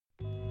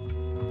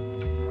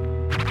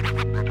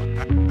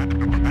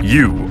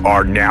You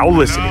are now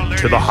listening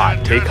to the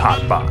Hot Take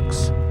Hot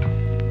Box.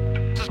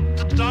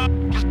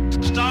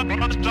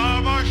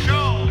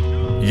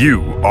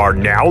 You are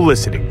now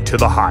listening to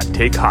the Hot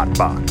Take Hot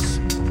Box.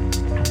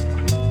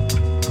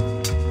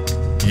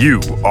 You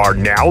are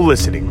now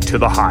listening to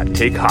the Hot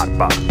Take Hot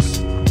Box.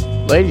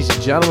 Ladies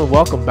and gentlemen,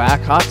 welcome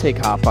back. Hot Take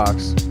Hot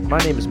Box. My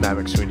name is Matt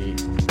McSweeney.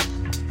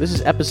 This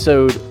is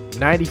episode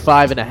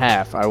 95 and a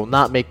half. I will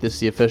not make this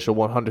the official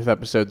 100th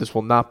episode. This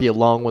will not be a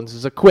long one. This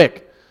is a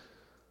quick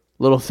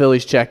little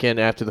Phillies check-in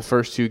after the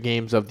first two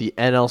games of the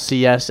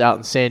NLCS out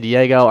in San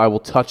Diego. I will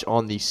touch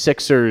on the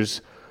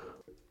Sixers'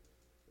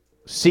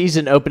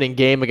 season opening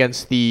game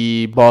against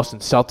the Boston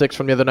Celtics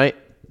from the other night,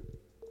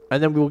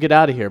 and then we will get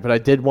out of here. But I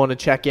did want to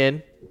check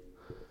in,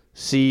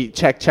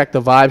 check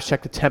the vibes,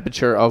 check the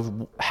temperature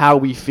of how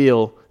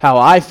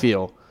I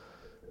feel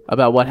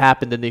about what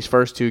happened in these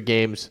first two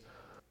games.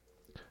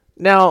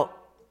 Now,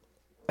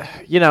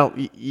 you know,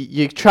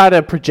 you try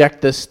to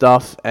project this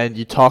stuff and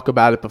you talk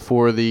about it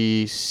before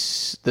the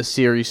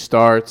series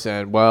starts.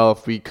 And, well,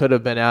 if we could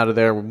have been out of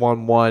there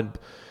 1-1,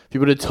 if you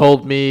would have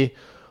told me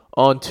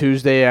on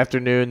Tuesday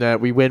afternoon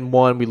that we win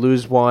one, we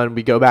lose one,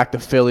 we go back to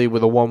Philly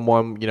with a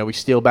 1-1, you know, we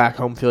steal back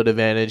home field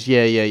advantage.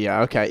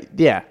 Yeah. Okay.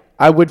 Yeah,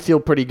 I would feel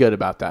pretty good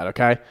about that,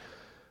 okay?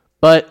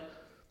 But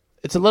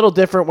it's a little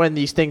different when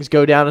these things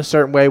go down a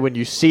certain way, when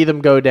you see them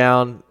go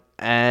down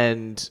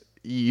and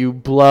you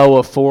blow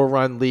a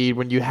 4-run lead,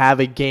 when you have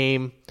a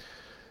game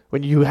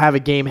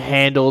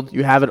handled,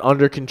 you have it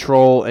under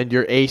control, and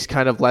your ace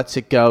kind of lets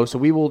it go. So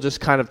we will just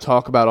kind of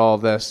talk about all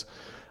of this.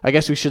 I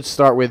guess we should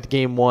start with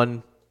game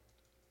one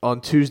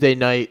on Tuesday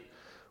night.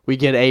 We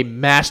get a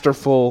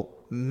masterful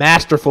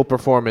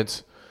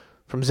performance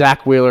from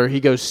Zach Wheeler.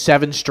 He goes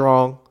 7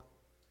 strong,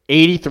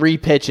 83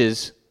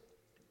 pitches.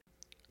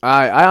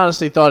 I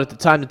honestly thought at the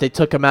time that they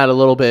took him out a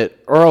little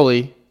bit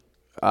early,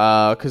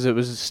 because it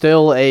was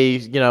still a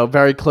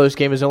very close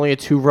game. It was only a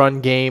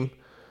 2-run game.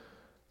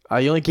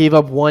 He only gave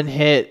up 1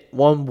 hit,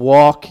 1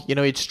 walk.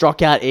 He'd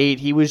struck out 8.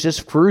 He was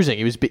just cruising.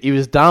 He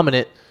was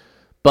dominant,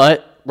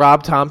 but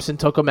Rob Thompson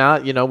took him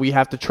out. We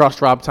have to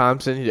trust Rob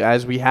Thompson,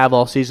 as we have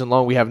all season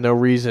long. We have no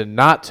reason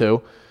not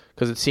to,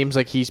 because it seems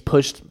like he's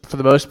pushed, for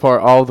the most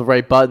part, all the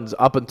right buttons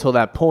up until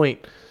that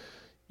point.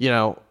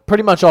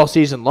 Pretty much all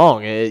season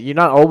long. You're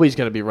not always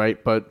going to be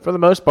right, but for the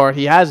most part,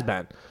 he has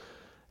been.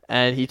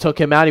 And he took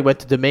him out. He went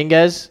to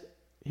Dominguez.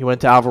 He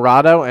went to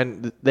Alvarado,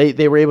 and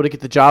they were able to get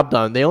the job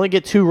done. They only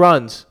get 2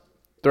 runs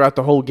throughout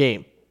the whole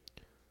game.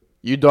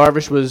 Yu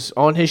Darvish was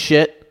on his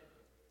shit,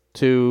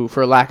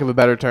 for lack of a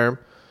better term.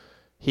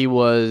 He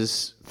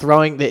was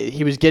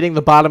he was getting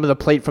the bottom of the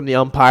plate from the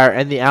umpire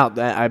and the out.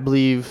 I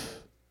think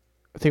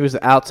it was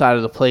the outside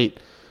of the plate.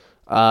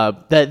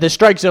 The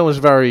strike zone was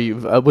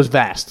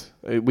vast.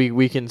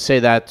 We can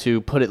say that,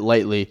 to put it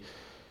lightly.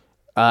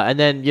 And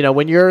then,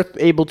 when you're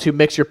able to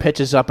mix your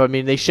pitches up,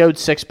 they showed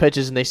 6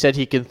 pitches and they said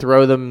he can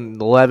throw them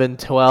 11,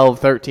 12,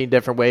 13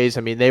 different ways.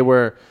 They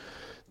were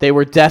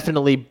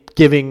definitely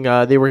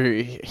they were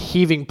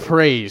heaving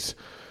praise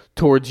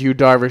towards Yu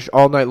Darvish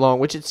all night long,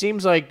 which it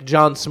seems like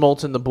John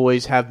Smoltz and the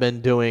boys have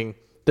been doing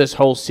this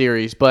whole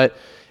series. But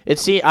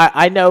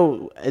I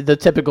know the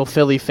typical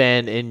Philly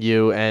fan in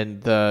you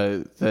and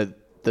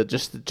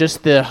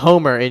just the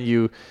homer in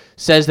you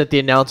says that the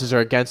announcers are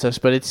against us,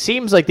 but it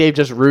seems like they've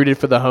just rooted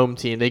for the home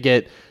team. They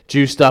get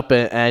juiced up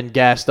and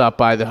gassed up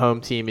by the home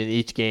team in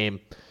each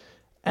game,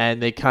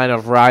 and they kind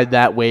of ride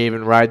that wave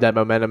and ride that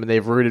momentum, and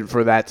they've rooted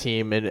for that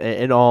team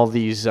in all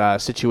these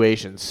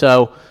situations.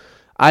 So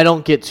I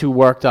don't get too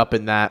worked up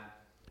in that.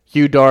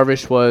 Yu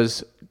Darvish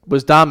was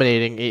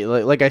dominating.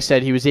 Like I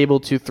said, he was able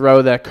to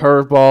throw that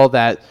curveball,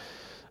 that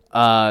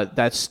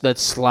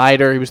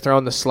slider. He was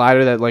throwing the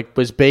slider that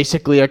was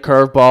basically a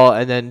curveball,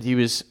 and then he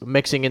was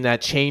mixing in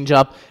that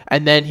changeup.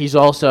 And then he's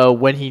also,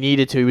 when he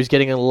needed to, he was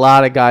getting a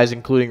lot of guys,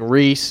 including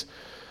Reese,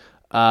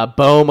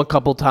 Bohm a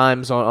couple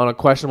times on a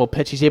questionable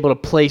pitch. He's able to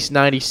place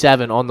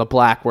 97 on the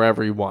black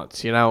wherever he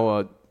wants.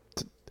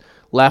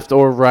 Left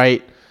or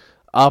right,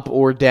 up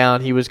or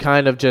down. He was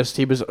kind of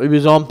he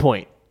was on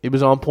point. He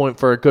was on point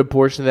for a good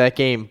portion of that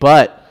game,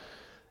 but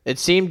it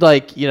seemed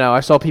like, I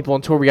saw people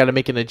on tour, we got to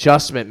make an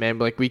adjustment, man.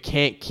 We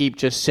can't keep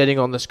just sitting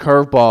on this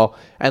curveball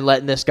and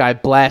letting this guy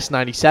blast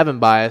 97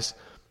 by us.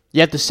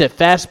 You have to sit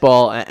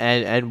fastball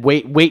and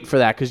wait for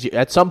that, because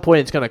at some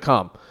point it's going to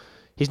come.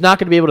 He's not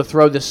going to be able to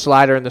throw this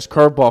slider and this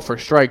curveball for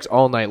strikes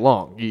all night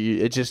long.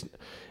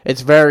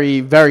 It's very,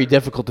 very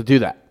difficult to do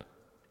that.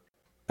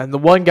 And the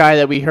one guy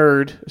that we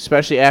heard,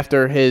 especially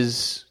after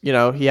his,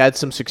 he had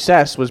some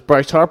success, was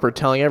Bryce Harper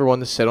telling everyone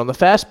to sit on the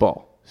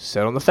fastball.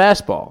 Sit on the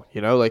fastball.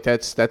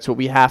 That's what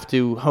we have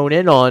to hone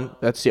in on.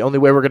 That's the only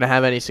way we're going to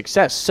have any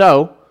success.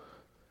 So,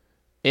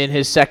 in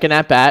his second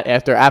at-bat,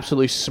 after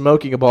absolutely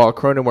smoking a ball at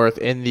Cronenworth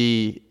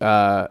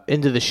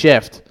into the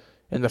shift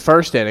in the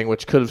first inning,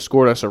 which could have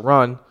scored us a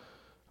run,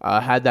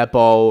 had that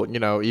ball,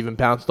 even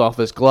bounced off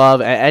his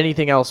glove,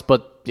 anything else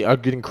but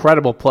an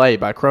incredible play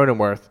by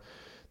Cronenworth.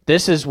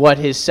 This is what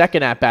his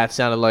second at-bat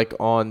sounded like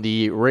on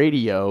the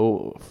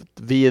radio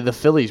via the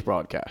Phillies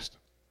broadcast.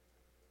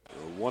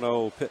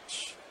 1-0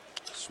 pitch.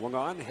 Swung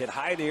on, hit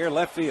high in the air,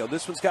 left field.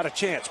 This one's got a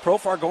chance.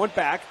 Profar going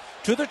back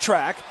to the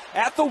track,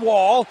 at the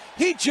wall.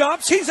 He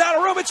jumps, he's out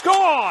of room, it's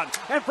gone!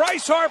 And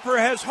Bryce Harper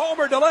has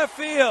homered to left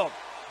field.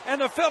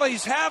 And the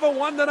Phillies have a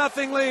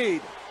 1-0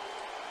 lead.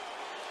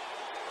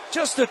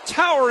 Just a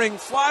towering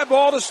fly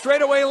ball to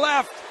straightaway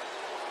left.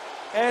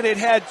 And it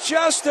had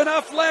just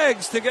enough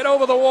legs to get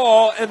over the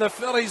wall, and the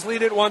Phillies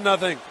lead it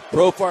 1-0.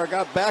 Profar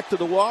got back to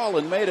the wall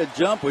and made a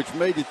jump, which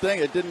made you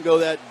think it didn't go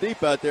that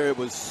deep out there. It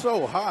was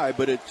so high,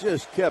 but it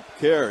just kept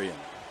carrying.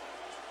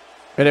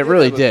 And it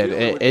really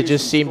did. It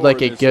just seemed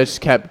like it just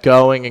kept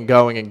going and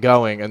going and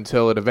going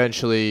until it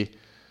eventually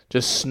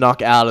just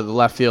snuck out of the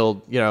left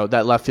field,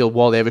 that left field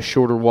wall. They have a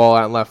shorter wall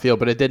out in left field,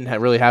 but it didn't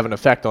really have an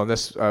effect on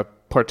this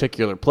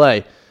particular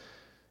play.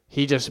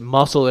 He just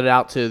muscled it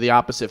out to the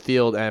opposite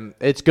field, and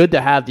it's good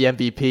to have the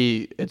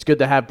MVP. It's good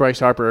to have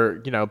Bryce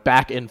Harper,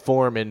 back in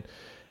form and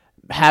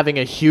having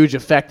a huge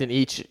effect in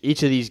each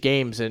of these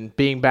games and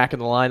being back in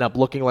the lineup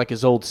looking like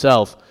his old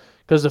self,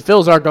 because the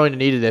Phils are going to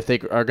need it if they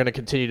are going to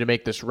continue to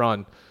make this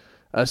run,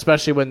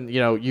 especially when,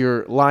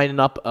 you're lining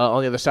up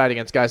on the other side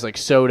against guys like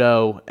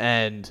Soto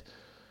and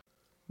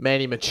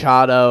Manny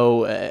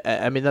Machado.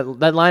 I mean,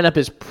 that lineup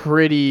is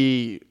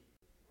pretty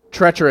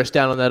treacherous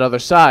down on that other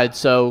side,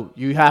 so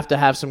you have to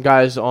have some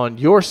guys on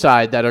your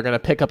side that are going to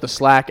pick up the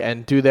slack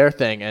and do their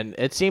thing. And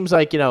it seems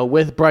like,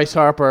 with Bryce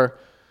Harper,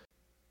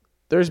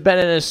 there's been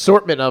an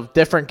assortment of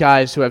different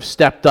guys who have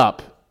stepped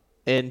up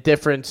in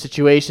different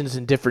situations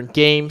in different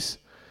games.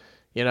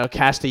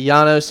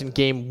 Castellanos in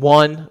Game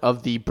 1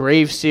 of the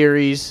Braves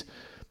series.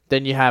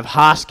 Then you have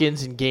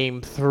Hoskins in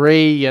Game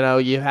 3.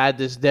 You had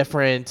this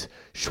different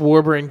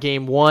Schwarber in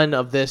Game 1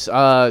 of this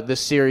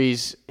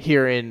series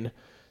here in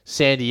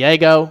San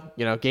Diego.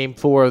 Game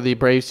 4 of the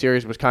Braves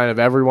series was kind of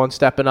everyone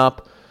stepping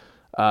up.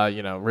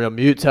 Real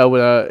Muto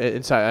with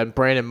inside and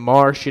Brandon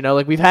Marsh.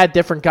 We've had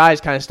different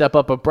guys kind of step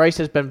up, but Bryce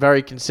has been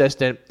very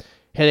consistent,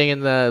 hitting in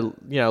the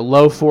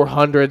low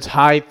 400s,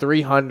 high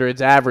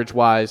 300s average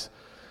wise,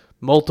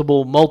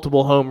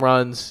 multiple home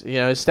runs.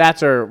 His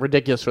stats are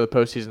ridiculous for the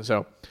postseason.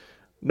 So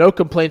no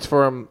complaints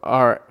from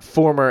our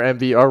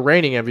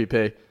reigning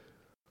MVP.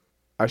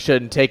 I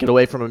shouldn't take it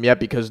away from him yet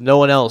because no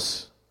one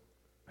else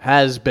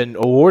has been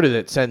awarded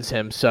it since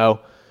him.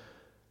 So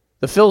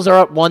the Phils are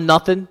up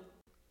 1-0.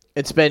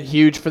 It's been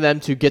huge for them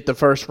to get the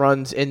first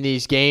runs in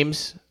these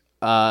games.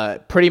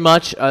 Pretty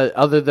much,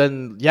 other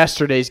than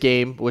yesterday's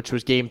game, which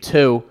was Game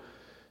 2,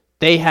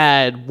 they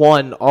had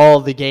won all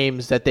the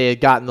games that they had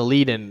gotten the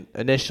lead in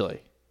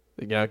initially.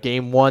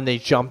 Game 1, they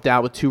jumped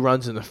out with 2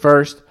 runs in the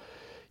first.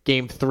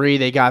 Game 3,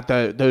 they got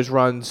those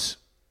runs,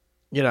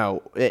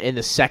 in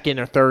the second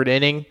or third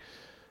inning.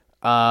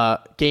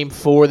 Game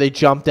 4, they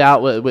jumped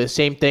out with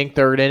same thing,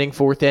 third inning,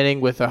 fourth inning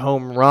with a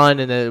home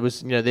run, and it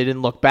was, they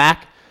didn't look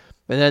back.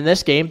 And then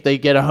this game, they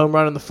get a home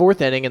run in the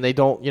fourth inning, and they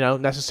don't,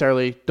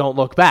 necessarily don't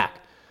look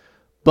back.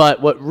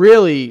 But what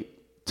really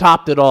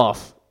topped it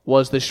off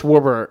was the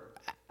Schwarber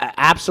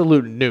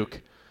absolute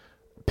nuke,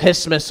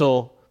 piss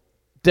missile,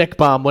 dick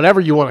bomb, whatever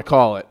you want to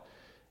call it.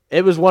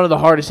 It was one of the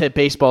hardest hit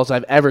baseballs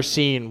I've ever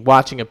seen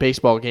watching a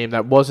baseball game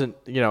that wasn't,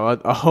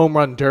 a home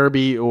run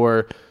derby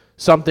or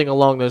something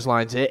along those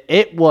lines.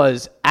 It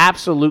was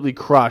absolutely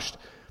crushed,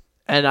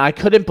 and I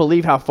couldn't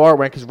believe how far it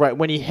went, because right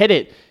when he hit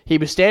it, he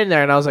was standing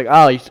there, and I was like,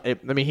 oh,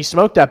 he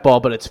smoked that ball,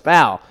 but it's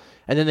foul.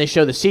 And then they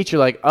show the seats, you're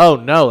like, oh,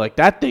 no,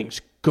 that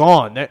thing's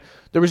gone.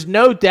 There was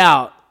no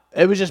doubt.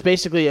 It was just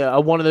basically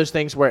one of those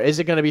things where, is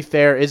it going to be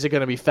fair, is it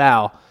going to be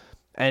foul?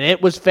 And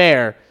it was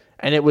fair,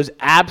 and it was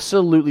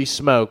absolutely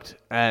smoked.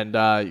 And,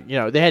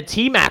 they had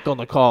T-Mac on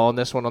the call on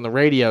this one on the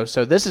radio,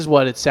 so this is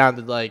what it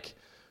sounded like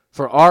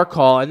for our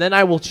call, and then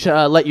I will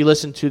let you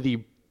listen to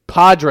the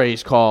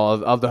Padres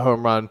call of the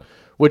home run,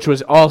 which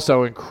was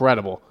also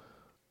incredible.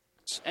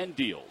 And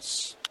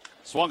deals.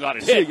 Swung on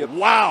and hit.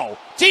 Wow.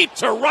 Deep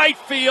to right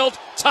field.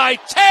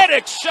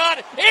 Titanic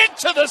shot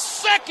into the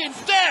second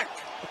deck.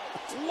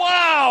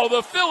 Wow.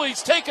 The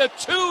Phillies take a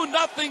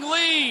 2-0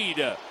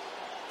 lead.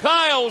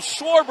 Kyle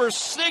Schwarber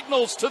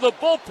signals to the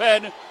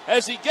bullpen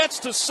as he gets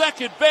to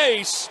second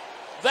base.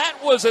 That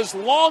was as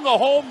long a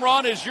home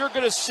run as you're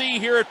going to see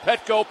here at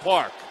Petco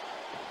Park.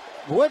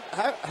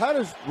 How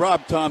does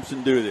Rob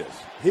Thompson do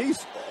this?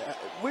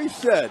 We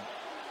said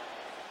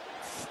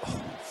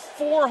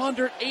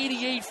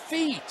 488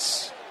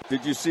 feet.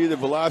 Did you see the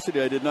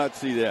velocity? I did not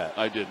see that.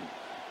 I didn't.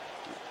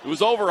 It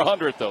was over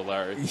 100 though,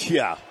 Larry.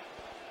 Yeah.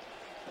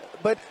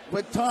 But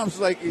Tom's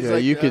like,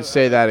 you could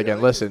say that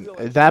again. Listen,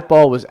 that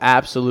ball was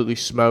absolutely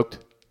smoked,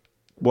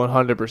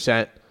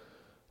 100%.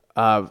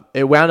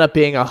 It wound up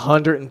being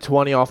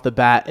 120 off the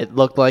bat. It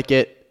looked like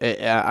it.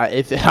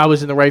 If I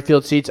was in the right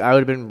field seats, I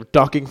would have been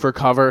ducking for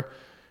cover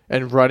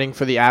and running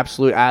for the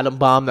absolute atom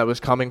bomb that was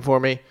coming for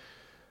me.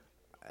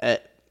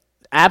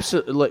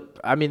 Absolutely.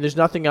 I mean, there's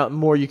nothing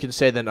more you can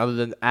say other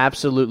than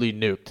absolutely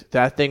nuked.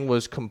 That thing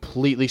was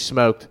completely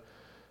smoked,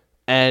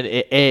 and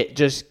it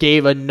just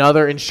gave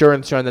another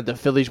insurance run that the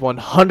Phillies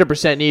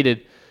 100%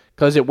 needed,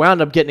 because it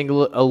wound up getting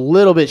a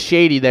little bit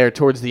shady there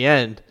towards the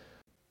end.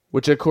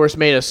 which of course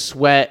made us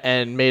sweat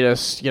and made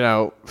us,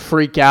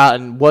 freak out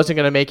and wasn't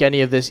going to make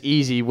any of this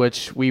easy,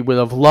 which we would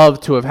have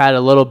loved to have had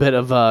a little bit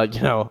of a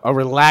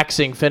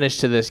relaxing finish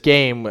to this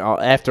game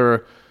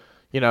after,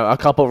 a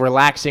couple of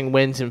relaxing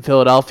wins in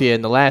Philadelphia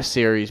in the last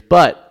series.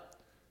 But,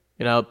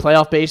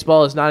 playoff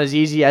baseball is not as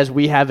easy as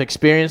we have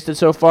experienced it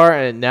so far,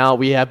 and now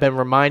we have been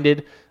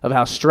reminded of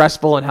how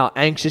stressful and how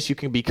anxious you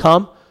can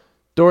become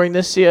during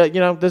this,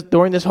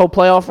 during this whole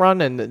playoff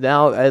run, and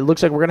now it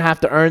looks like we're going to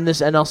have to earn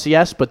this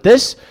NLCS. But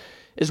this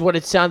is what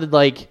it sounded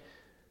like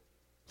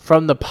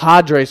from the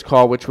Padres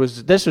call,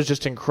 this was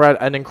just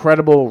an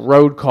incredible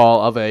road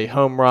call of a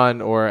home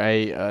run or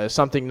a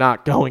something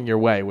not going your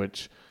way.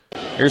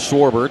 Here's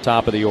Schwarber,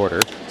 top of the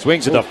order.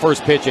 Swings at the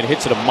first pitch and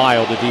hits it a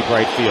mile to deep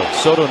right field.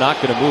 Soto not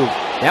going to move.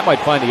 That might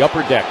find the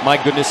upper deck.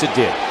 My goodness, it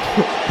did.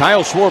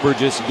 Kyle Schwarber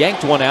just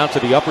yanked one out to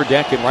the upper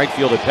deck in right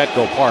field at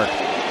Petco Park.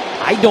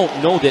 I don't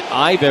know that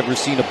I've ever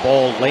seen a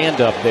ball land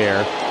up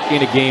there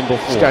in a game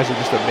before. These guys are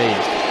just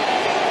amazed.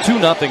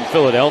 2-0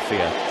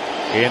 Philadelphia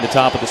in the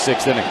top of the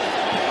 6th inning.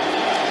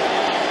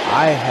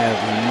 I have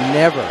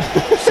never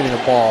seen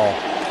a ball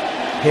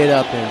hit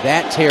up in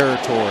that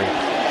territory.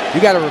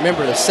 You got to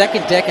remember, the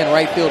second deck in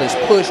right field is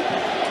pushed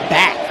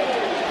back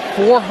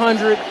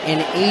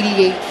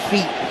 488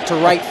 feet to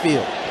right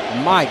field.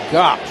 My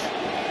gosh.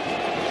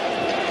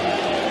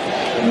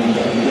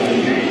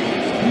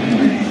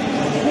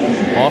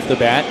 Off the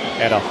bat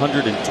at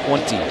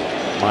 120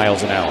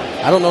 miles an hour.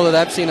 I don't know that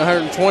I've seen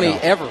 120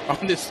 ever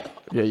on this.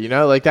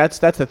 Yeah, that's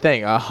the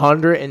thing.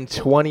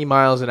 120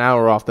 miles an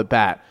hour off the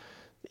bat.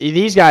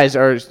 These guys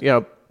are,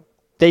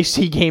 they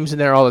see games in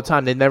there all the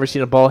time. They've never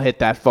seen a ball hit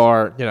that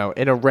far,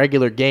 in a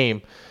regular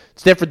game.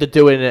 It's different to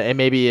do it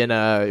maybe in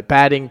a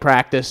batting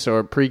practice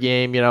or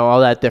pregame, all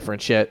that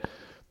different shit.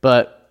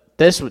 But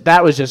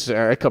that was just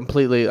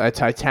completely a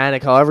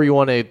Titanic, however you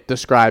want to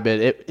describe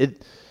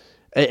it.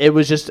 It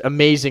was just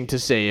amazing to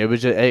see. It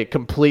was a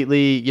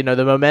completely,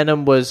 the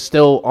momentum was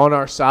still on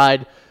our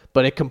side,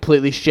 but it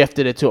completely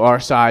shifted it to our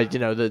side.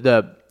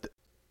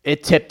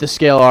 It tipped the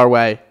scale our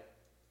way,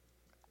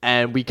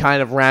 and we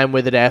kind of ran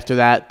with it after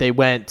that.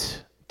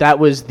 That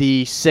was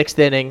the 6th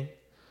inning.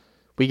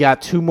 We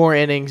got 2 more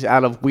innings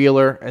out of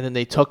Wheeler, and then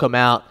they took him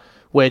out,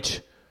 which,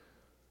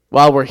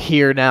 while we're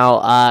here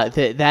now,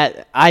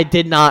 that I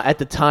did not at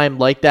the time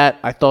like that.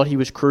 I thought he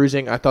was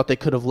cruising. I thought they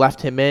could have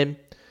left him in.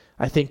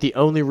 I think the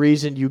only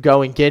reason you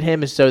go and get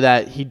him is so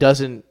that he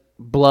doesn't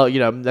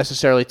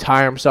necessarily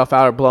tire himself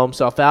out or blow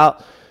himself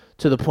out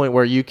to the point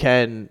where you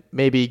can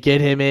maybe get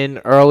him in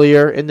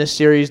earlier in this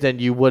series than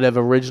you would have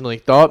originally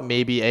thought,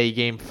 maybe a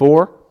Game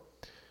 4.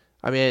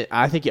 I mean,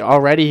 I think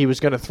already he was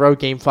going to throw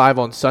Game 5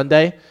 on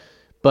Sunday,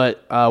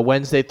 but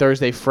Wednesday,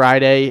 Thursday,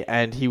 Friday,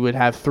 and he would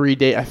have 3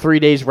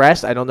 days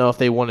rest. I don't know if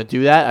they want to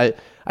do that.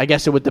 I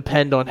guess it would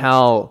depend on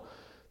how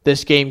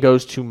this game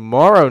goes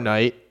tomorrow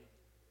night.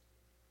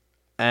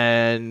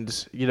 And,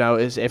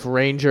 if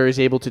Ranger is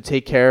able to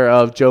take care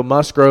of Joe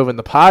Musgrove and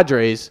the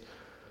Padres,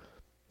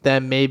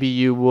 then maybe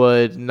you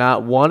would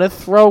not want to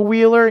throw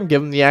Wheeler and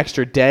give him the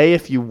extra day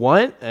if you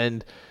want.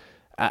 And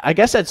I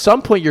guess at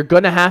some point you're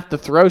going to have to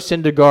throw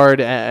Syndergaard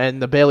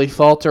and the Bailey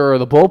Falter or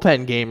the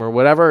bullpen game or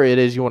whatever it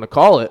is you want to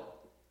call it.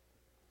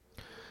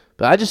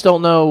 But I just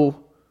don't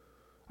know.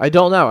 I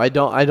don't know. I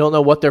don't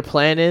know what their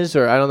plan is,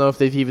 or I don't know if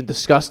they've even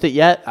discussed it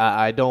yet.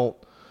 I don't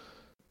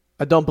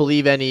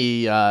believe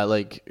any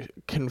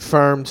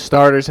confirmed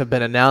starters have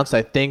been announced.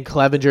 I think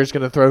Clevenger is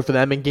going to throw for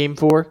them in Game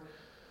 4.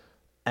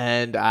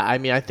 And,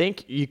 I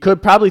think you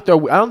could probably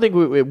throw – I don't think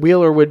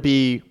Wheeler would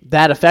be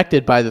that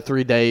affected by the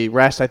 3-day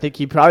rest. I think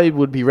he probably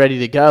would be ready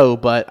to go,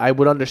 but I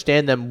would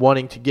understand them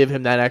wanting to give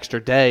him that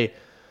extra day,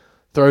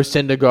 throw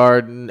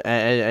Syndergaard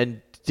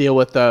and deal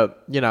with the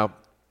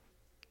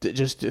 –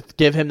 just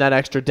give him that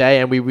extra day,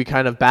 and we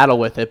kind of battle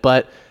with it.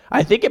 But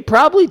I think it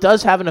probably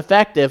does have an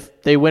effect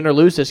if they win or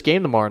lose this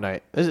game tomorrow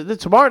night.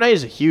 Tomorrow night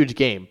is a huge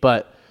game,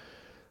 but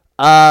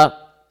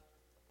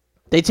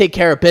they take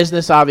care of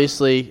business,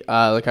 obviously,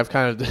 like I've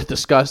kind of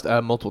discussed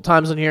multiple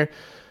times on here.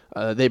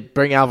 They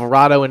bring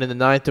Alvarado in the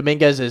 9th.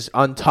 Dominguez is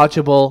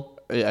untouchable,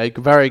 a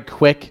very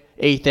quick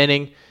 8th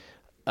inning.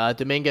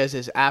 Dominguez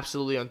is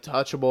absolutely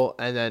untouchable,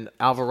 and then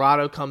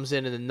Alvarado comes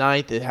in the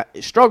 9th.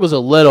 It struggles a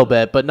little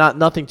bit, but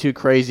nothing too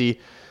crazy.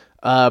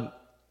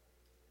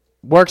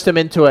 Works them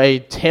into a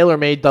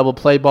tailor-made double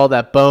play ball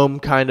that Bohm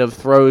kind of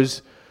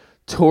throws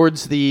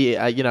towards the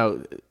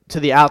to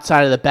the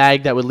outside of the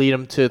bag that would lead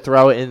him to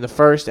throw it in the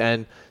first,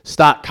 and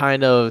Stott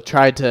kind of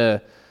tried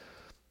to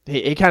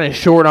he kind of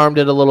short-armed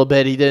it a little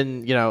bit. He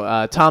didn't,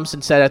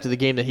 Thompson said after the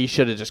game that he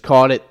should have just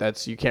caught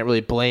it. You can't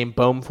really blame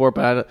Bohm for it,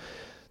 but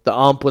the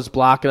ump was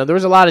blocking him. There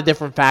was a lot of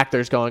different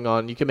factors going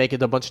on. You can make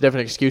it a bunch of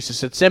different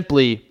excuses. It's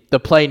simply the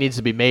play needs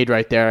to be made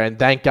right there, and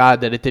thank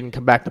God that it didn't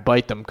come back to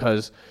bite them,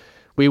 because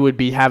we would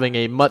be having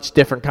a much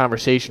different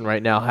conversation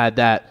right now had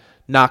that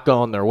not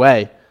gone their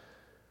way.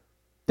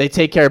 They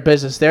take care of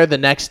business there. The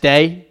next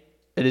day,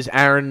 it is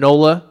Aaron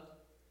Nola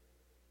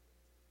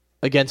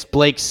against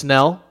Blake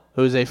Snell,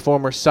 who is a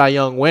former Cy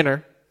Young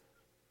winner.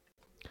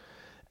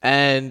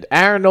 And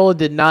Aaron Nola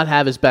did not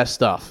have his best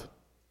stuff.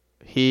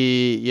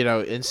 He,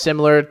 and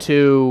similar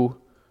to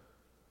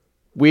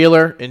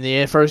Wheeler in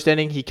the first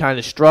inning, he kind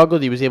of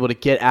struggled. He was able to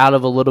get out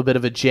of a little bit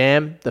of a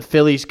jam. The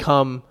Phillies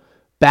come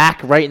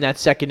back right in that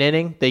second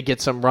inning. They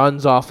get some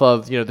runs off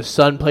of, the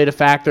sun played a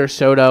factor.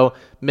 Soto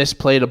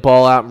misplayed a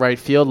ball out in right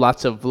field.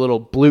 Lots of little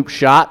bloop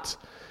shots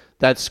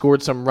that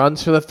scored some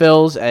runs for the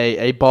Phils.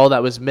 A ball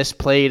that was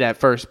misplayed at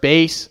first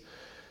base.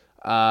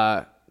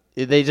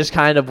 They just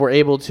kind of were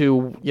able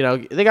to,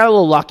 they got a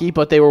little lucky,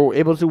 but they were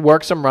able to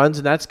work some runs,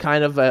 and that's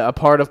kind of a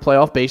part of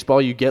playoff baseball.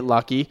 You get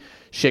lucky.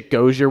 Shit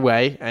goes your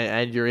way,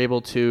 and you're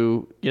able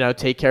to,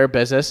 take care of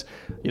business.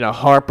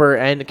 Harper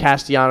and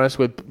Castellanos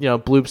with,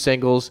 bloop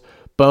singles,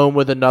 Bohm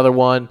with another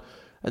one,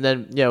 and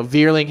then,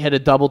 Veerling hit a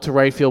double to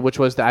right field, which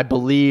was, I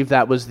believe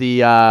that was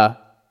the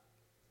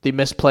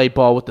misplayed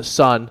ball with the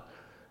sun.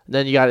 And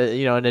then you got,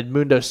 an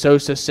Edmundo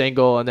Sosa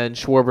single, and then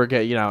Schwarber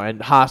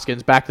and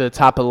Hoskins back to the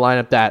top of the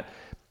lineup that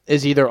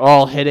is either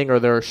all hitting or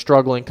they're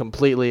struggling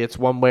completely. It's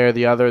one way or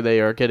the other. They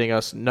are getting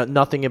us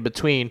nothing in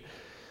between.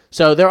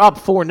 So they're up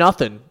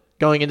 4-0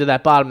 going into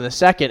that bottom of the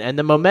second, and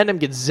the momentum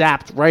gets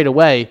zapped right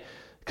away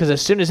because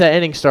as soon as that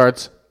inning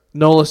starts,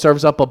 Nola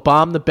serves up a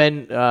bomb to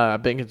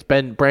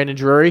Brandon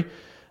Drury.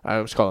 I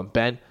always call him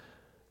Ben.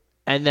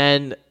 And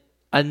then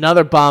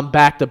another bomb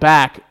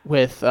back-to-back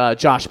with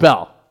Josh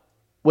Bell,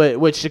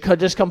 which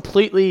just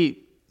completely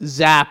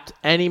zapped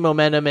any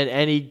momentum and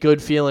any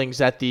good feelings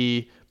that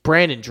the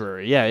Brandon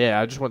Drury.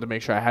 Yeah, I just wanted to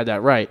make sure I had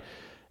that right.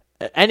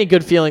 Any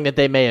good feeling that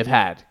they may have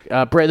had.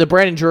 The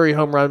Brandon Drury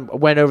home run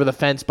went over the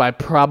fence by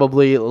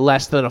probably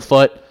less than a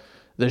foot,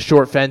 the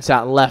short fence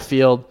out in left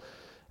field.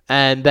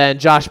 And then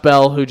Josh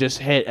Bell, who just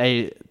hit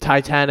a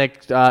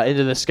Titanic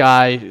into the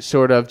sky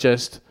sort of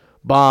just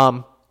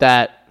bomb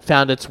that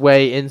found its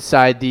way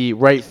inside the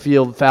right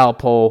field foul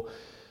pole,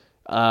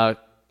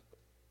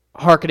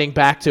 hearkening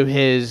back to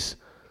his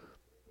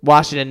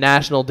Washington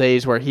National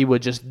days where he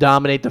would just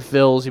dominate the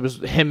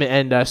Phils. Him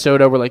and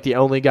Soto were like the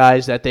only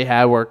guys that they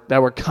had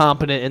that were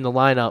competent in the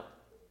lineup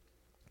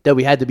that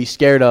we had to be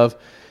scared of,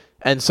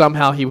 and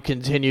somehow he would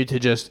continue to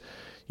just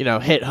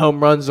hit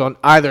home runs on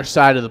either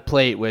side of the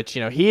plate, which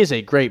he is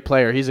a great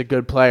player. He's a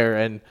good player,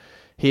 and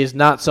he is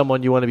not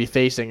someone you want to be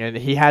facing. And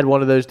he had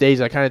one of those days.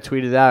 I kind of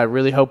tweeted out, I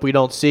really hope we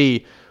don't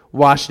see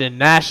Washington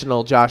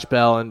National Josh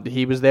Bell, and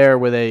he was there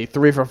with a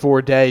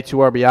 3-for-4 day, 2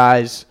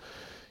 RBIs.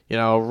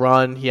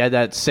 Run. He had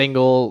that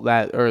single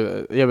I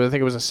think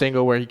it was a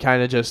single where he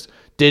kind of just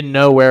didn't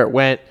know where it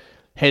went,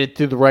 hit it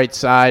through the right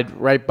side,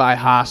 right by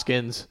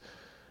Hoskins.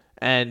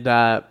 And,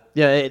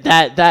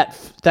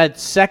 that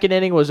second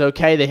inning was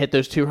okay. They hit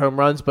those 2 home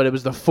runs, but it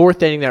was the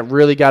fourth inning that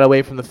really got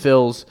away from the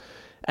Phils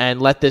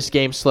and let this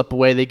game slip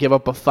away. They give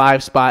up a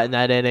 5 spot in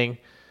that inning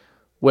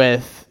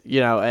with,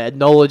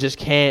 Nola just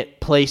can't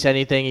place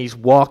anything. He's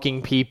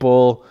walking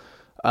people.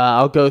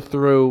 I'll go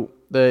through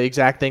the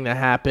exact thing that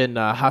happened.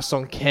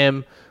 Ha-Seong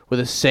Kim with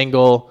a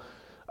single,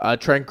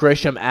 Trent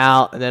Grisham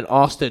out, and then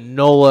Austin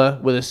Nola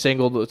with a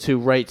single to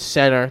right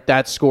center.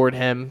 That scored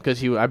him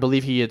because I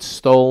believe he had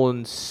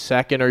stolen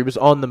second or he was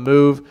on the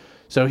move.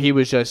 So he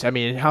was just,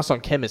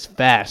 Ha-Seong Kim is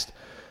fast.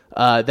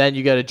 Then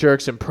you get a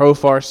Jurickson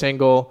Profar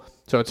single,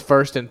 so it's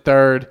first and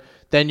third.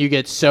 Then you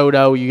get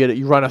Soto.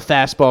 You run a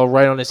fastball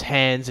right on his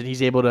hands, and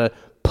he's able to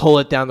pull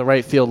it down the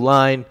right field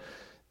line.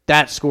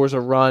 That scores a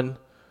run.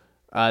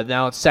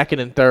 Now it's second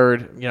and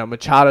third.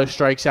 Machado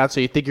strikes out, so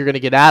you think you're going to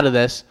get out of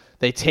this.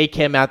 They take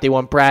him out. They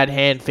want Brad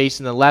Hand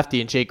facing the lefty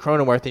and Jake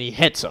Cronenworth, and he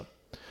hits him.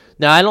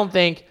 Now, I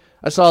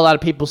saw a lot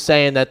of people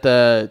saying that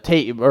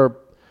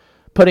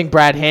putting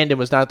Brad Hand in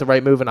was not the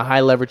right move in a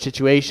high-leverage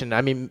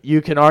situation.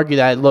 You can argue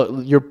that,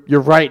 look,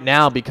 you're right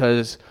now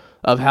because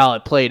of how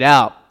it played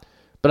out.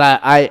 But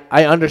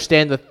I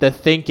understand the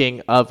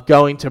thinking of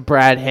going to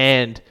Brad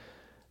Hand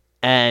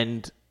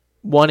and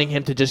wanting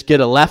him to just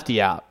get a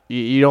lefty out.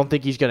 You don't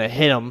think he's going to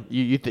hit him.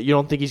 You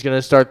don't think he's going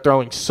to start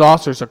throwing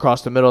saucers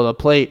across the middle of the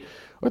plate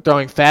or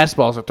throwing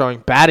fastballs or throwing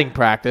batting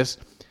practice.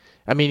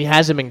 He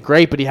hasn't been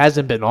great, but he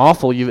hasn't been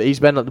awful. He's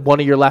been one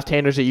of your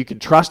left-handers that you can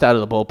trust out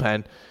of the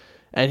bullpen.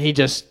 And he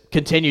just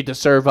continued to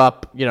serve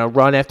up,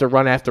 run after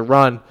run after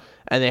run.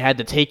 And they had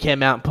to take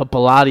him out and put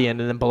Bilotti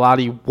in. And then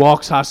Bilotti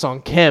walks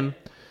Ha-Seong Kim.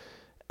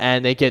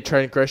 And they get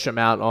Trent Grisham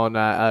out on,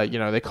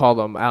 they called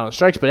him out on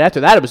strikes. But after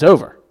that, it was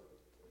over.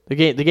 The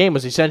game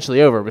was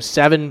essentially over. It was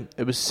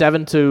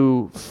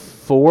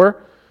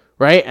 7-4,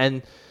 right?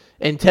 And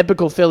in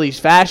typical Phillies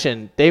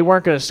fashion, they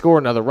weren't going to score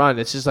another run.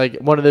 It's just like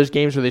one of those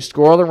games where they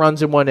score all the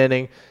runs in one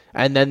inning,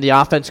 and then the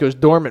offense goes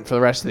dormant for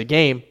the rest of the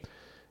game,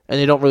 and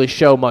they don't really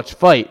show much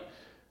fight.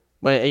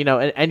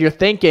 And you're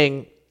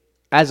thinking,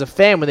 as a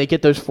fan, when they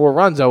get those 4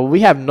 runs,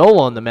 we have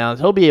Nola on the mound.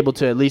 He'll be able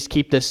to at least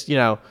keep this,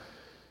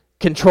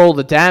 control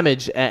the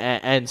damage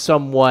and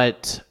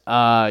somewhat,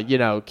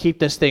 keep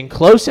this thing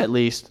close at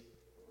least.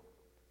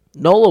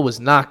 Nola was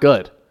not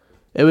good.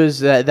 It was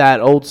that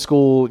old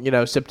school,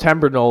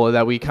 September Nola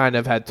that we kind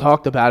of had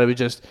talked about. It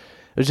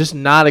was just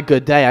not a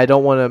good day. I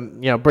don't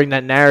want to, bring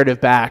that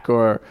narrative back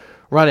or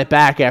run it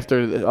back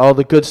after all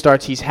the good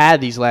starts he's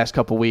had these last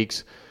couple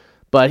weeks.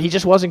 But he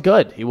just wasn't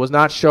good. He was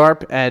not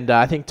sharp, and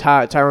I think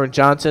Tyrone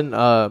Johnson,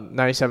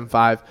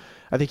 97.5,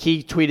 I think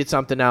he tweeted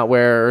something out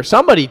where, or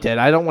somebody did,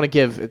 I don't want to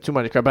give too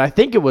much credit, but I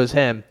think it was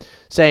him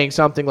saying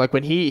something like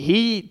when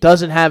he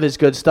doesn't have his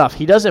good stuff,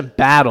 he doesn't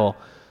battle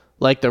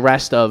like the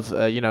rest of,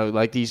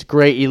 like these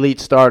great elite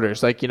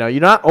starters. Like, you're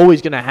not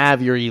always going to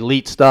have your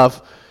elite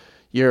stuff,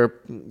 your,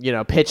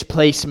 pitch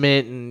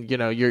placement, and,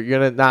 you're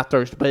going to not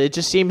throw, but it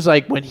just seems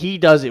like when he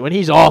does it, when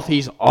he's off,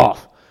 he's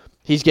off.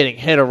 He's getting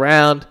hit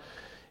around.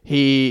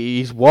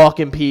 He's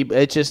walking people.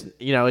 It's just,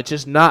 it's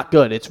just not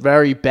good. It's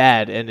very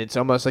bad, and it's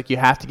almost like you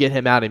have to get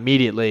him out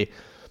immediately.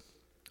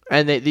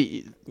 And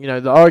the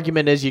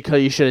argument is you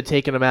should have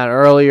taken him out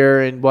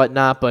earlier and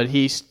whatnot, but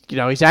he's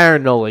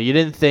Aaron Nola. You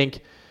didn't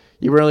think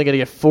you were only going to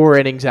get 4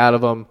 innings out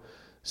of him.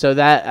 So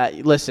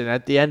that listen,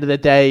 at the end of the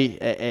day,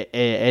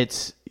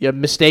 it's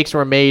mistakes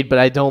were made, but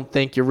I don't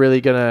think you're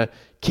really going to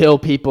kill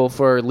people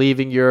for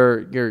leaving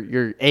your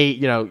eight,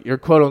 your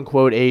quote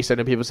unquote ace. I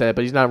know people say that,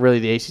 but he's not really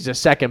the ace. He's a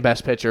second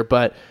best pitcher,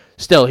 but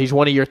still, he's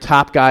one of your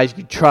top guys.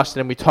 You trust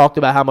him. We talked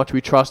about how much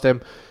we trust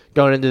him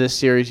going into this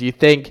series. You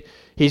think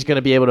he's going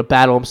to be able to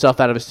battle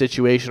himself out of a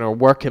situation or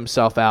work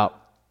himself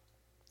out,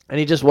 and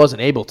he just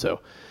wasn't able to.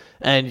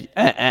 And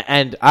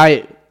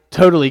I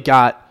totally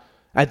got,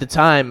 at the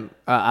time,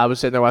 I was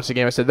sitting there watching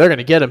the game. I said they're going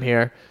to get him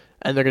here.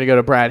 And they're going to go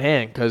to Brad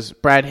Hand because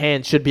Brad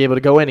Hand should be able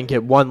to go in and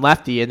get one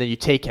lefty, and then you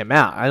take him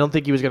out. I don't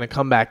think he was going to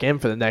come back in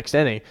for the next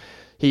inning.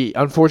 He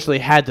unfortunately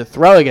had to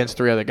throw against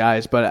 3 other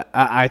guys, but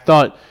I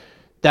thought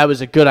that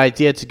was a good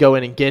idea to go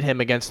in and get him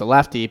against the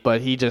lefty,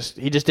 but he just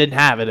didn't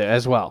have it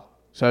as well.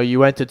 So you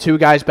went to 2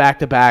 guys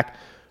back-to-back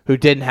who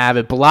didn't have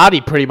it.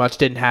 Bilotti pretty much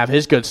didn't have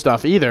his good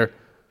stuff either,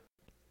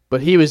 but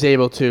he was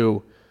able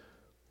to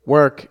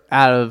work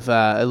out of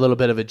a little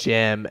bit of a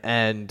jam,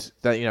 and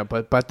that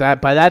but that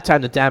by that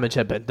time the damage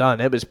had been done.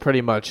 It was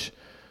pretty much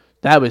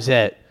that was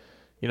it.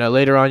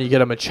 Later on you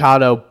get a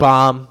Machado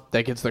bomb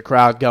that gets the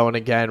crowd going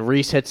again.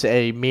 Reese hits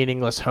a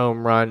meaningless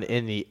home run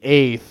in the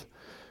 8th,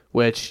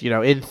 which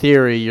in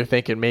theory you're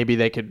thinking maybe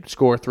they could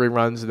score 3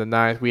 runs in the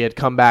 9th. We had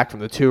come back from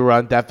the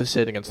 2-run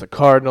deficit against the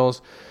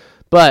Cardinals,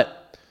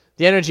 but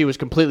the energy was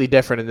completely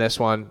different in this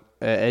one.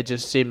 It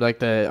just seemed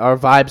like our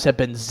vibes had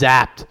been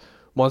zapped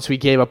once we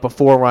gave up a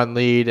 4-run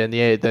lead, and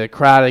the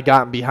crowd had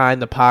gotten behind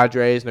the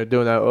Padres, and they're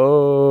doing that,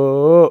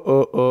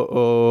 oh,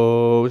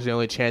 is the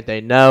only chant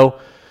they know.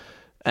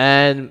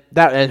 And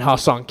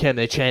Ha-Sung Kim,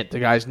 they chant the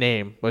guy's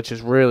name, which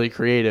is really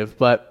creative,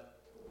 but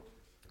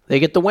they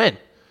get the win.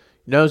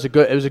 It was a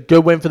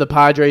good win for the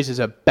Padres. It's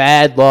a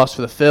bad loss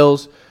for the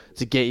Phils.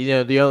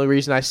 The only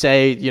reason I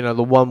say,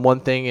 the one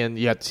thing, and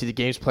you have to see the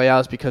games play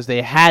out, is because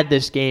they had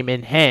this game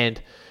in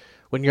hand.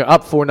 When you're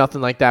up 4-0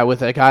 like that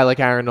with a guy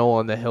like Aaron Nola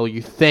on the hill,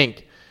 you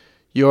think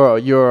you're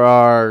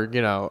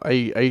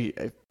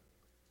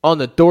on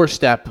the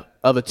doorstep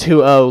of a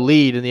 2-0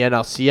 lead in the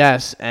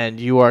NLCS, and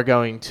you are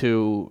going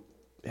to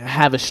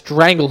have a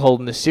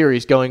stranglehold in the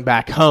series going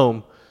back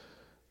home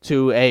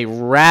to a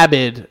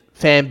rabid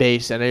fan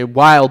base and a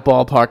wild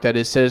ballpark that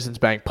is Citizens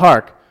Bank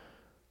Park.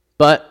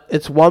 But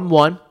it's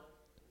 1-1.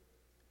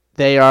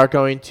 They are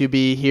going to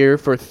be here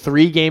for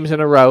 3 games in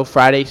a row,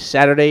 Friday,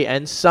 Saturday,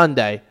 and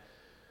Sunday.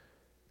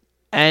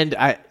 And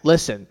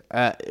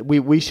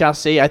we shall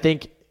see. I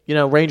think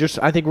Rangers.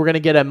 I think we're going to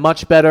get a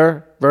much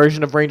better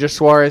version of Ranger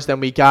Suarez than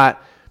we got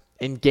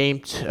in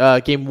game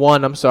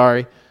 1.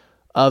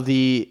 Of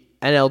the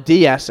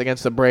NLDS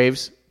against the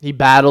Braves. He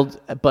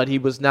battled, but he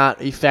was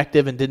not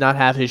effective and did not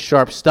have his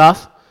sharp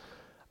stuff.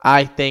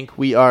 I think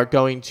we are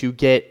going to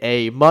get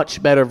a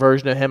much better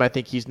version of him. I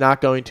think he's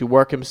not going to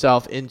work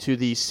himself into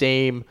the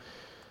same.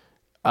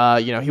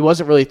 He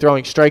wasn't really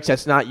throwing strikes.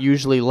 That's not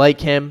usually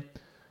like him.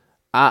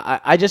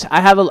 I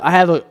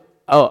have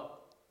a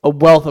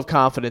wealth of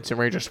confidence in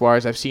Ranger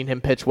Suarez. I've seen him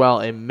pitch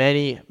well in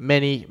many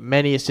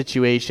a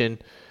situation,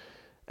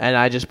 and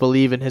I just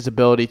believe in his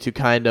ability to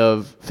kind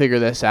of figure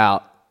this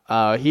out.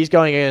 He's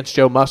going against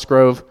Joe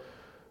Musgrove,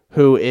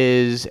 who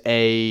is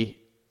a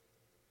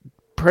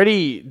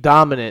pretty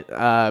dominant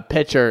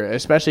pitcher,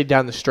 especially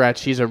down the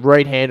stretch. He's a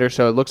right-hander,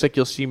 so it looks like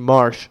you'll see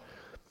Marsh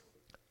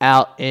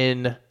out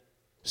in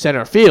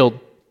center field.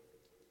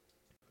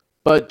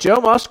 But Joe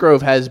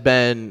Musgrove has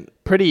been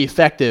pretty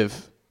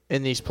effective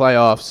in these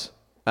playoffs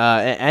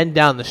and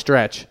down the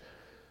stretch.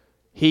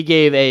 He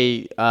gave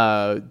a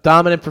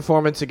dominant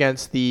performance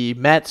against the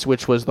Mets,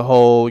 which was the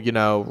whole,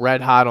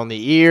 red hot on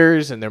the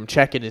ears, and them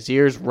checking his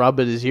ears,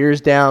 rubbing his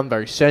ears down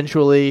very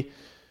sensually,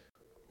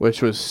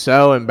 which was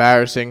so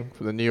embarrassing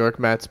for the New York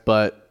Mets.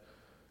 But,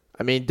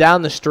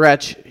 down the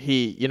stretch,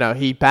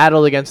 he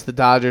battled against the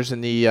Dodgers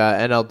in the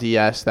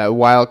NLDS. That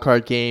wild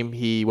card game,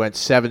 he went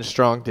 7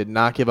 strong, did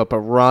not give up a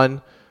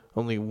run,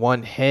 only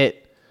 1 hit.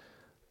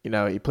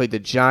 He played the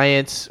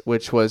Giants,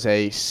 which was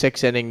a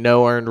 6-inning,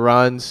 no earned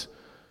runs.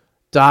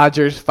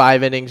 Dodgers,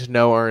 5 innings,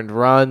 no earned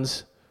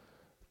runs.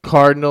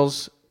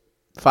 Cardinals,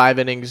 5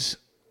 innings,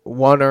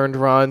 1 earned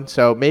run.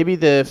 So maybe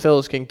the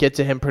Phils can get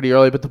to him pretty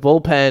early, but the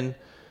bullpen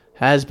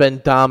has been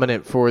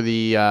dominant for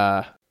the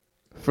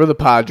for the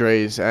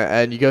Padres,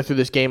 and you go through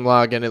this game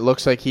log, and it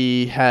looks like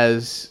he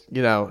has,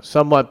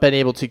 somewhat been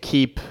able to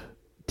keep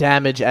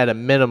damage at a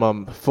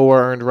minimum.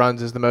 4 earned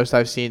runs is the most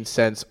I've seen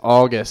since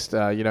August. He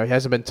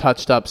hasn't been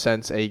touched up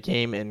since a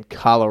game in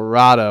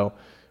Colorado,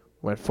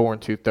 went 4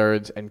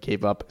 2/3 and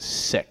gave up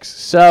 6.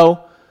 So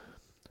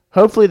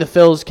hopefully the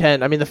Phils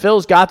the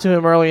Phils got to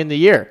him early in the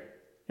year.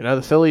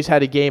 The Phillies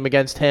had a game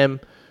against him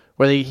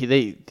where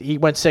he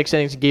went 6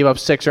 innings and gave up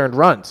 6 earned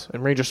runs,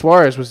 and Ranger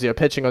Suarez was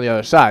pitching on the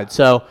other side.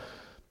 So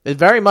it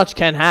very much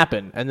can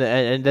happen,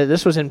 and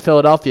this was in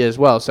Philadelphia as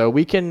well. So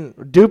we can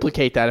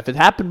duplicate that. If it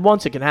happened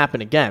once, it can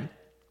happen again.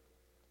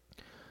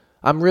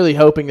 I'm really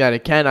hoping that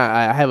it can.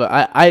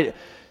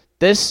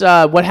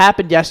 What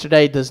happened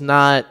yesterday does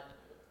not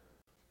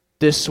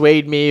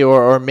dissuade me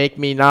or make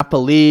me not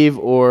believe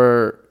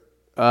or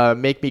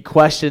make me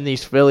question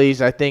these Phillies.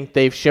 I think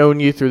they've shown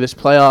you through this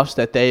playoffs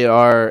that they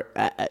are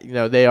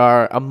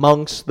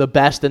amongst the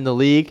best in the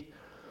league,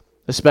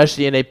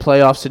 especially in a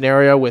playoff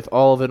scenario with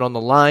all of it on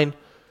the line.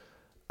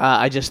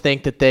 I just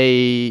think that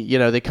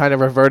they kind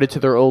of reverted to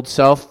their old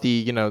self.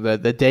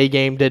 The day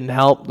game didn't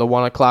help. The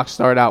 1:00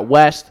 start out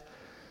west.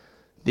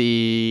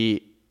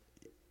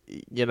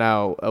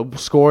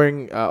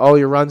 Scoring all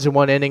your runs in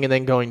one inning and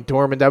then going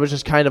dormant. That was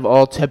just kind of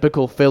all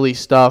typical Philly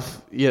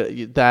stuff.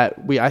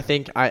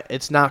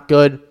 It's not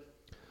good.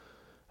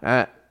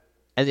 And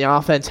the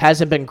offense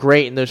hasn't been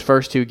great in those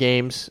first 2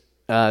 games.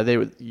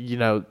 They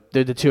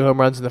did the 2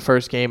 home runs in the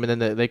first game, and then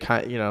they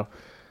kind of,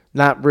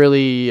 not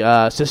really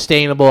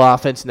sustainable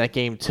offense in that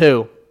game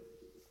too.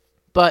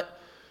 But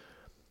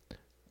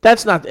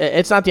it's not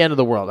the end of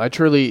the world.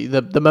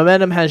 The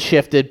momentum has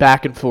shifted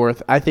back and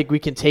forth. I think we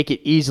can take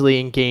it easily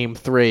in Game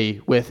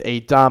 3 with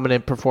a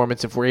dominant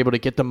performance if we're able to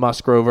get the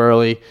Musgrove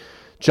early,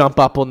 jump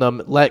up on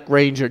them,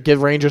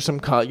 give Ranger some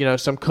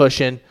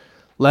cushion,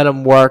 let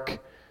them work.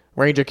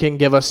 Ranger can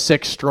give us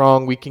 6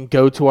 strong. We can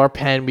go to our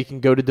pen. We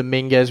can go to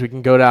Dominguez. We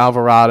can go to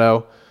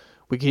Alvarado.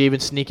 We could even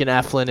sneak an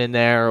Eflin in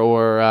there,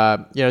 or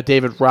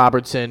David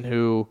Robertson,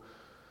 who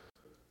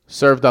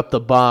served up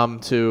the bomb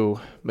to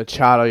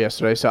Machado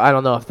yesterday. So I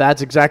don't know if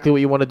that's exactly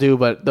what you want to do,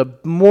 but the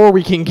more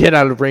we can get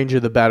out of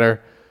Ranger, the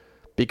better,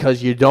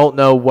 because you don't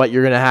know what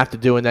you're going to have to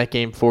do in that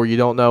Game 4. You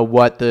don't know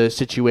what the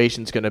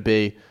situation's going to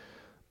be.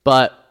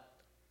 But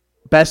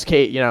best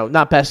case,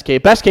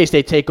 best case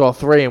they take all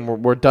 3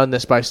 and we're done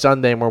this by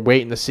Sunday, and we're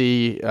waiting to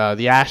see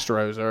the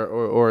Astros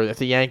or if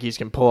the Yankees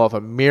can pull off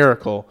a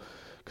miracle,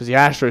 because the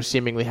Astros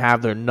seemingly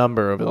have their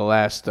number over the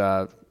last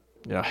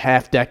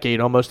half decade,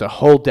 almost a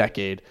whole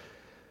decade.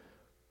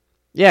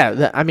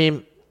 Yeah,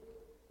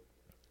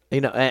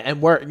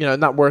 and work,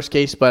 not worst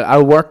case, but I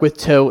would work with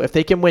 2. If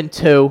they can win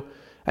 2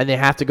 and they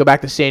have to go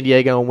back to San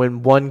Diego and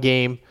win 1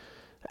 game,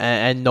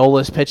 and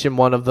Nola's pitching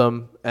one of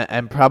them,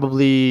 and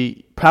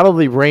probably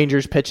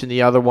Rangers pitching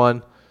the other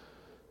one,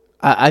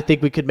 I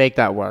think we could make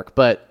that work.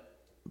 But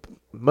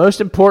most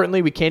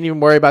importantly, we can't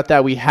even worry about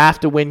that. We have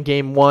to win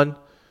Game 1.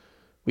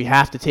 We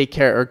have to take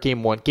care of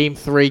Game 1. Game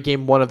 3,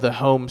 Game 1 of the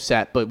home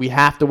set. But we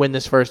have to win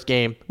this first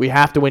game. We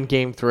have to win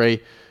Game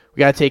 3. We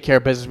got to take care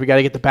of business. We got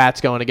to get the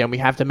bats going again. We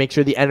have to make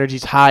sure the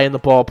energy's high in the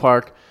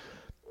ballpark.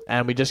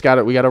 And we got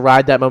to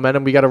ride that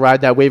momentum. We got to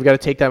ride that wave. We got to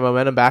take that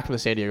momentum back from the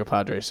San Diego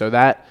Padres. So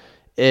that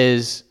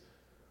is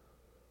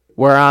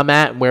where I'm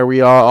at and where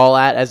we are all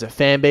at as a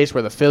fan base,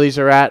 where the Phillies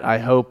are at. I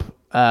hope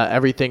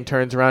everything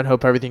turns around.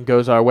 Hope everything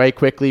goes our way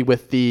quickly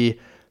with the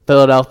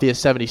Philadelphia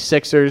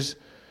 76ers.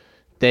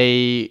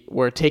 They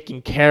were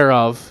taken care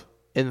of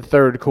in the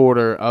third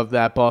quarter of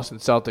that Boston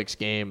Celtics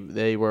game.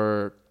 They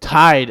were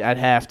tied at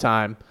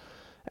halftime,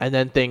 and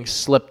then things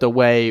slipped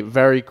away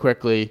very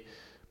quickly.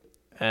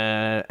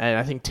 And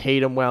I think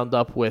Tatum wound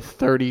up with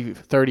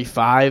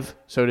 35.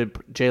 So did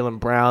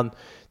Jaylen Brown.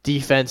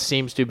 Defense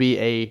seems to be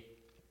a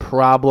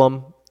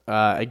problem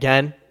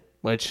again,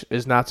 which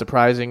is not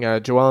surprising.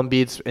 Joel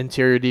Embiid's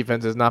interior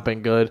defense has not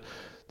been good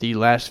the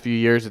last few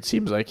years. It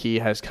seems like he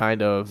has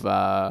kind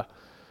of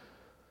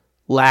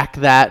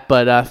lacked that.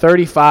 But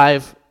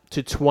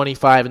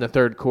 35-25 in the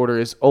third quarter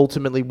is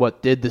ultimately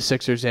what did the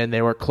Sixers in.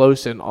 They were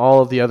close in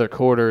all of the other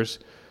quarters.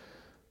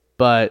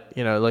 But,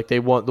 they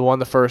won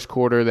the first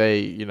quarter.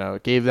 They,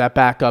 gave that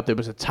back up. There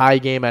was a tie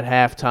game at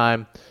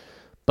halftime.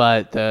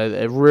 But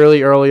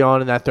really early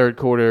on in that third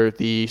quarter,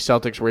 the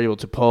Celtics were able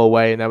to pull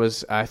away. And that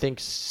was, I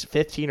think,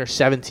 15 or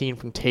 17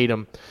 from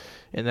Tatum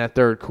in that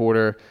third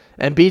quarter.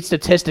 And Embiid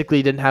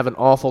statistically didn't have an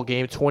awful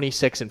game,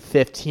 26 and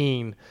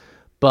 15.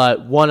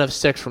 But 1 of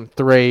 6 from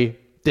 3.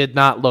 Did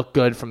not look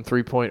good from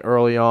 3-point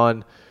early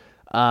on.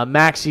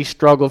 Maxey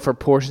struggled for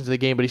portions of the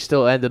game, but he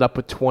still ended up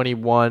with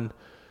 21.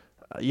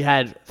 You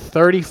had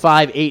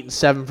 35, 8, and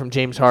 7 from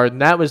James Harden.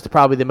 That was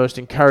probably the most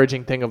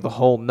encouraging thing of the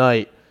whole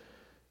night.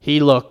 He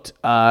looked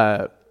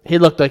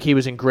like he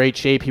was in great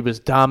shape. He was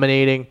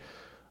dominating.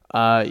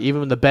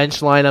 Even in the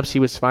bench lineups, he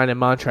was finding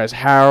Montrezl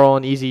Harrell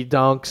on easy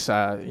dunks.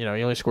 He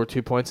only scored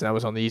 2 points, and that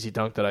was on the easy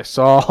dunk that I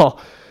saw.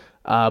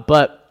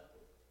 But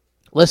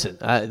listen,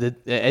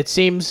 it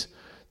seems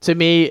to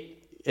me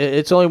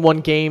it's only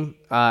one game,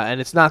 and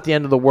it's not the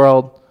end of the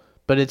world.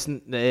 but it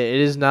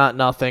is not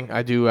nothing.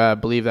 I do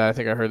believe that. I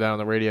think I heard that on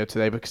the radio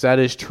today because that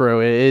is true.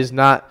 It is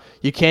not.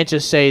 You can't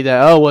just say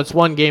that. Oh, well, it's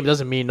one game,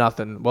 doesn't mean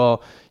nothing.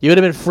 Well, you would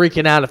have been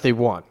freaking out if they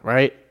won,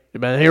 right?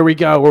 But here we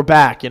go, we're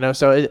back.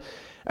 So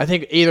I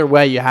think either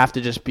way, you have to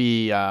just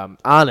be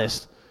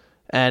honest,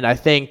 and I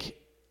think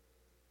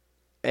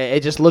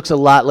it just looks a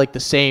lot like the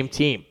same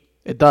team.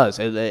 It does.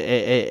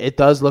 It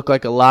does look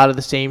like a lot of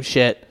the same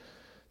shit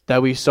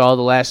that we saw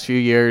the last few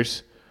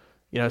years.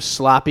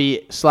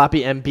 Sloppy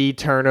Embiid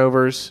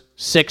turnovers,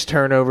 6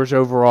 turnovers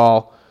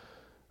overall.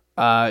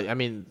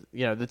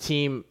 The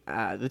team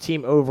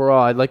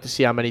overall, I'd like to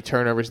see how many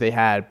turnovers they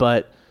had,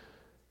 but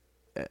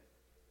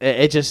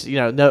it just,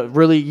 no,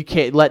 really, you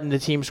can't letting the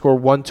team score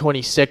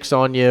 126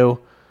 on you.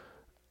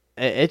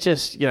 It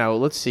just,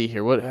 let's see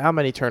here. How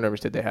many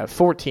turnovers did they have?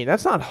 14.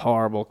 That's not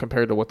horrible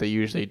compared to what they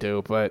usually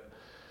do, but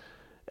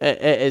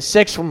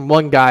 6 from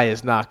one guy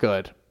is not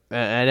good.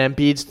 And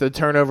Embiid's the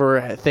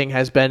turnover thing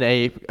has been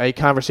a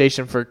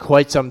conversation for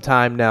quite some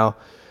time now.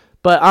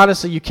 But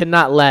honestly, you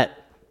cannot let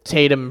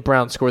Tatum and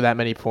Brown score that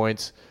many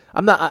points.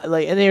 And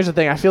here's the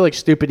thing, I feel like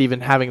stupid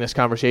even having this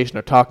conversation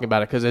or talking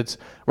about it because it's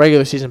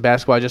regular season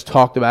basketball. I just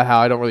talked about how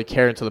I don't really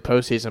care until the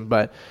postseason,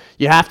 but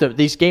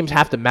these games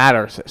have to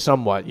matter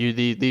somewhat.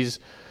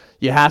 I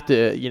have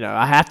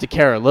to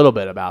care a little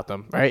bit about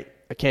them, right?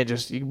 We can't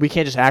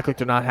just act like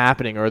they're not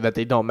happening or that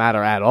they don't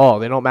matter at all.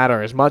 They don't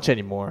matter as much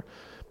anymore.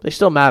 They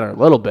still matter a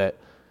little bit.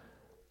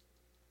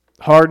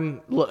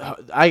 Harden,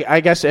 I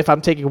guess if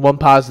I'm taking one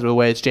positive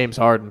away, it's James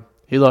Harden.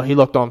 He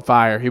looked on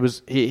fire.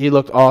 He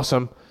looked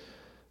awesome.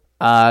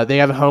 They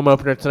have a home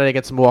opener tonight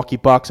against the Milwaukee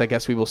Bucks. I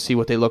guess we will see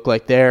what they look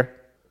like there.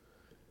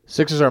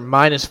 Sixers are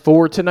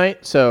 -4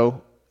 tonight,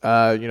 so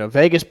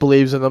Vegas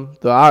believes in them.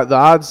 The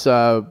odds,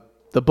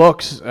 the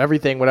books,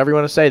 everything, whatever you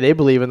want to say, they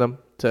believe in them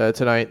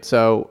tonight.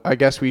 So I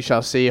guess we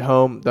shall see. The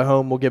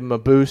home will give them a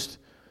boost.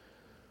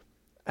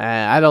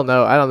 I don't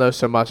know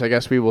so much. I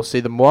guess we will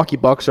see. The Milwaukee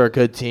Bucks are a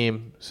good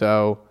team.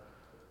 So,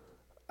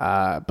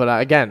 but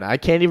again, I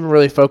can't even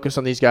really focus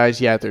on these guys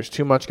yet. There's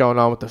too much going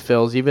on with the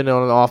Phils. Even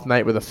on an off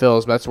night with the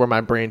Phils, that's where my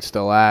brain's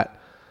still at.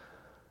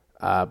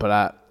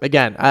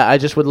 Again, I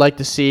just would like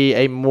to see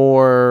a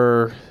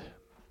more.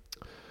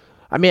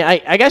 I mean,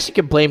 I guess you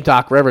could blame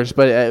Doc Rivers,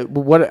 but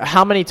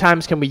how many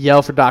times can we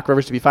yell for Doc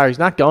Rivers to be fired? He's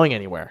not going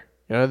anywhere.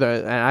 And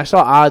I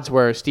saw odds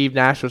where Steve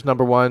Nash was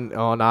number 1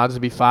 on odds to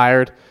be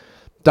fired.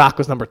 Doc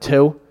was number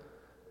 2.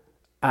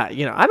 I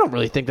don't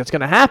really think that's going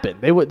to happen.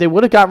 They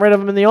would have gotten rid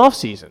of him in the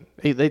offseason.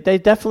 They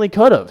definitely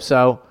could have.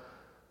 So,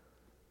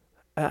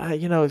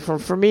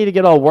 for me to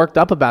get all worked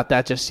up about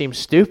that just seems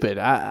stupid.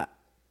 I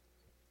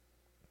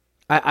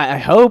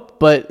hope,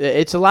 but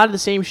it's a lot of the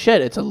same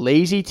shit. It's a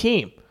lazy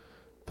team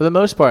for the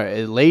most part.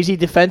 It's lazy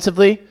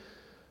defensively,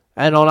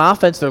 and on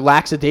offense they're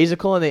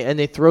lackadaisical and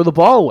they throw the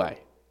ball away.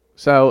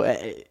 So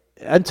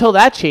until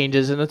that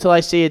changes, and until I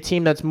see a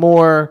team that's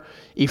more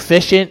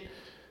efficient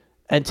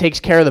and takes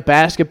care of the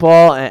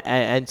basketball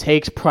and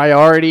takes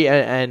priority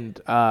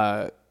and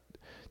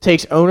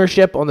takes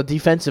ownership on the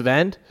defensive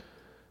end,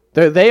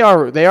 they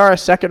are a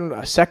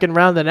second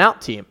round and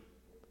out team.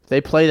 They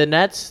play the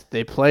Nets,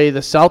 they play the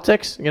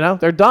Celtics,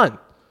 they're done.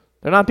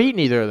 They're not beating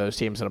either of those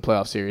teams in a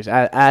playoff series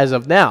as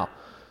of now.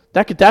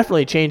 That could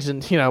definitely change,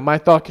 and my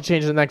thought could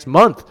change in the next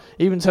month.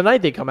 Even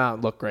tonight they come out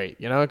and look great.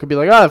 It could be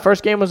like, the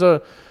first game was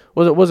a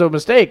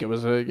mistake. It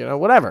was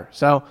whatever.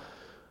 So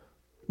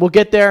we'll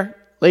get there.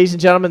 Ladies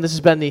and gentlemen, this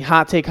has been the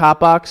Hot Take Hot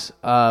Box.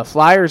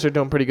 Flyers are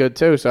doing pretty good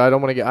too, so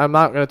I'm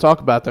not going to talk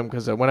about them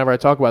because whenever I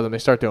talk about them, they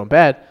start doing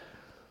bad.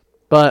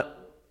 But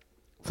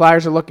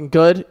Flyers are looking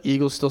good.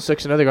 Eagles still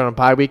 6-0. They're going on a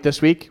bye week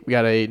this week. We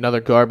got another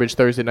garbage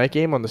Thursday night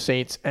game on the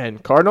Saints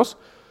and Cardinals.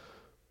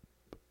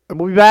 And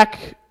we'll be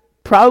back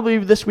probably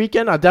this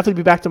weekend. I'll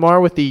definitely be back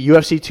tomorrow with the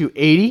UFC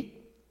 280.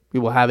 We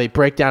will have a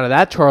breakdown of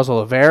that. Charles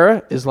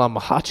Oliveira, Islam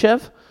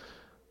Makhachev.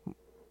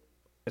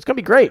 It's going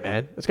to be great,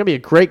 man. It's going to be a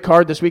great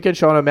card this weekend.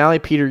 Sean O'Malley,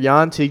 Peter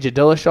Yan, TJ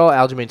Dillashaw,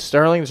 Aljamain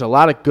Sterling. There's a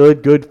lot of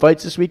good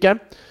fights this weekend.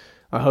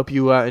 I hope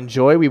you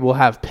enjoy. We will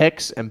have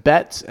picks and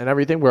bets and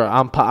everything.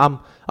 I'm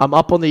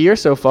up on the year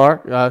so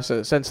far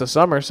since the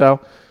summer.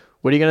 So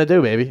what are you going to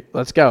do, baby?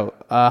 Let's go.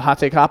 Hot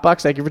Take Hot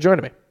Box. Thank you for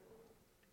joining me.